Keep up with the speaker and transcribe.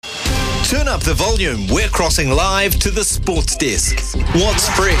Turn up the volume. We're crossing live to the sports desk. What's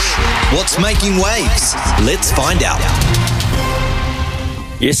fresh? What's making waves? Let's find out.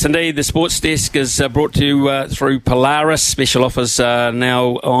 Yes, indeed. The Sports Desk is brought to you through Polaris. Special offers are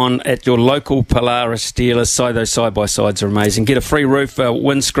now on at your local Polaris dealers. Those side-by-sides are amazing. Get a free roof,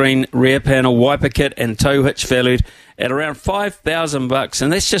 windscreen, rear panel, wiper kit and tow hitch valued at around $5,000.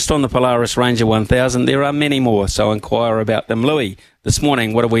 And that's just on the Polaris Ranger 1000. There are many more, so inquire about them. Louis, this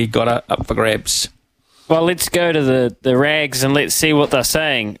morning, what have we got up for grabs? Well, let's go to the rags and let's see what they're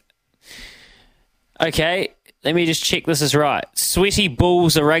saying. Okay. Let me just check this is right. Sweaty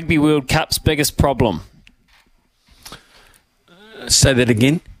balls are Rugby World Cup's biggest problem. Say that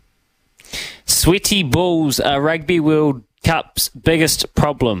again. Sweaty balls are Rugby World Cup's biggest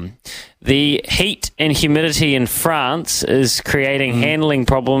problem. The heat and humidity in France is creating handling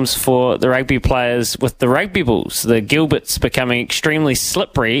problems for the rugby players with the rugby balls. The Gilberts becoming extremely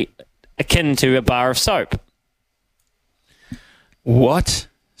slippery, akin to a bar of soap. What?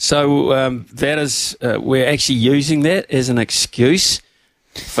 So that is, we're actually using that as an excuse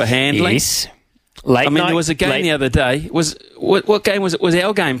for handling. Yes. There was a game the other day. What game was it? Was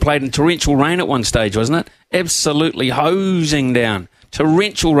our game played in torrential rain at one stage, wasn't it? Absolutely hosing down.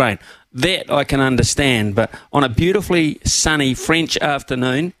 Torrential rain. That I can understand, but on a beautifully sunny French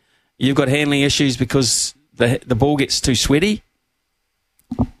afternoon, you've got handling issues because the ball gets too sweaty.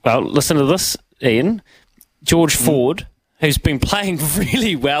 Well, listen to this, Ian. George Ford, who's been playing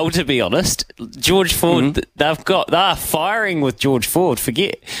really well, to be honest. George Ford, they're firing with George Ford.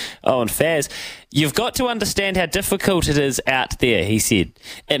 Forget Owen Faz. You've got to understand how difficult it is out there, he said.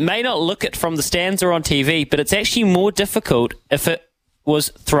 It may not look it from the stands or on TV, but it's actually more difficult if it was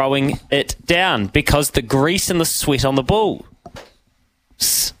throwing it down because the grease and the sweat on the ball.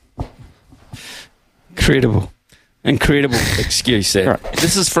 Incredible excuse there. Right.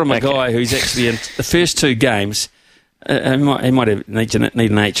 This is from a guy who's actually in the first two games. He might have need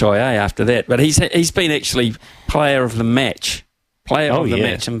an HIA after that, but he's been actually player of the match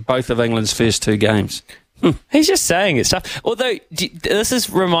in both of England's first two games. He's just saying it's tough. Although, this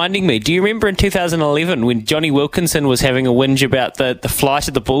is reminding me, do you remember in 2011 when Johnny Wilkinson was having a whinge about the flight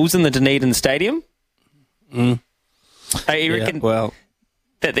of the Bulls in the Dunedin Stadium? You reckon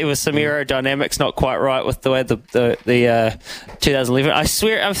that there was some aerodynamics not quite right with the way the 2011. I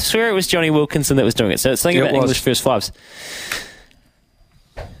swear it was Johnny Wilkinson that was doing it. So it's something about English first fives.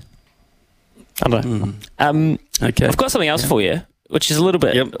 I don't know. Okay. I've got something else for you, which is a little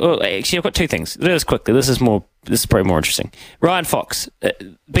bit. Yep. Well, actually, I've got two things. Do this quickly. This is probably more interesting. Ryan Fox,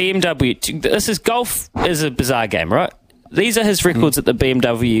 BMW. This is golf is a bizarre game, right? These are his records at the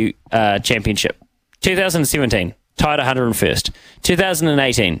BMW Championship. 2017. Tied 101st.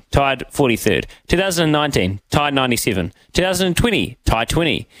 2018, tied 43rd. 2019, tied 97. 2020, tied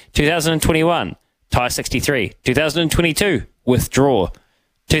 20. 2021, tie 63. 2022, withdraw.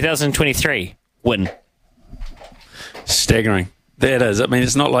 2023, win. Staggering. That is. I mean,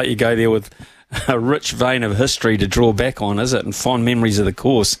 it's not like you go there with a rich vein of history to draw back on, is it? And fond memories of the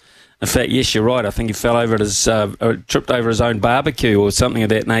course. In fact, yes, you're right. I think he fell over tripped over his own barbecue or something of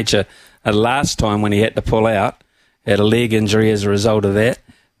that nature last time when he had to pull out. Had a leg injury as a result of that.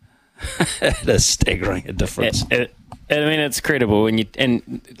 It is staggering a difference. I mean, it's credible.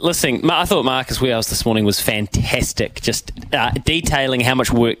 And listening, I thought Marcus Warehouse this morning was fantastic, just detailing how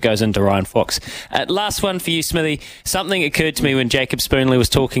much work goes into Ryan Fox. Last one for you, Smithy. Something occurred to me when Jacob Spoonley was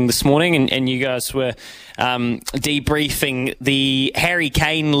talking this morning, and you guys were debriefing the Harry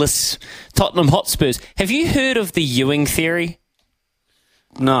Kane-less Tottenham Hotspurs. Have you heard of the Ewing theory?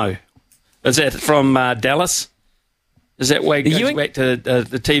 No. Is that from Dallas? Is that where it goes back to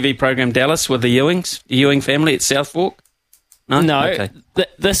the TV program Dallas with the Ewings, the Ewing family at South Fork? No. Okay.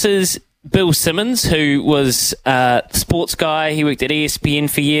 This is Bill Simmons, who was a sports guy. He worked at ESPN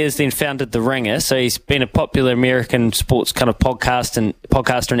for years, then founded The Ringer. So he's been a popular American sports kind of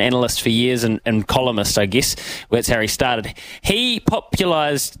podcaster and analyst for years and columnist, I guess. That's how he started. He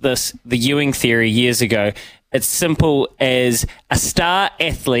popularized the Ewing theory years ago. It's simple as a star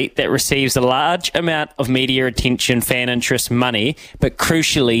athlete that receives a large amount of media attention, fan interest, money, but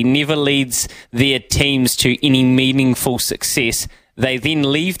crucially never leads their teams to any meaningful success. They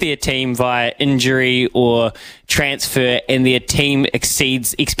then leave their team via injury or transfer, and their team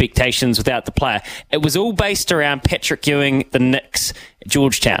exceeds expectations without the player. It was all based around Patrick Ewing, the Knicks,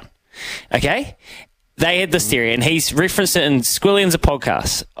 Georgetown. Okay? They had this theory, and he's referenced it in squillions of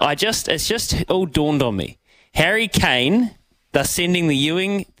podcasts. It's just all dawned on me. Harry Kane, they're sending the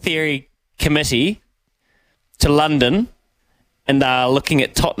Ewing Theory Committee to London, and they're looking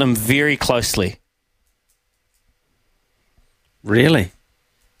at Tottenham very closely. Really?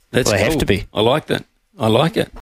 They have to be. I like that. I like it.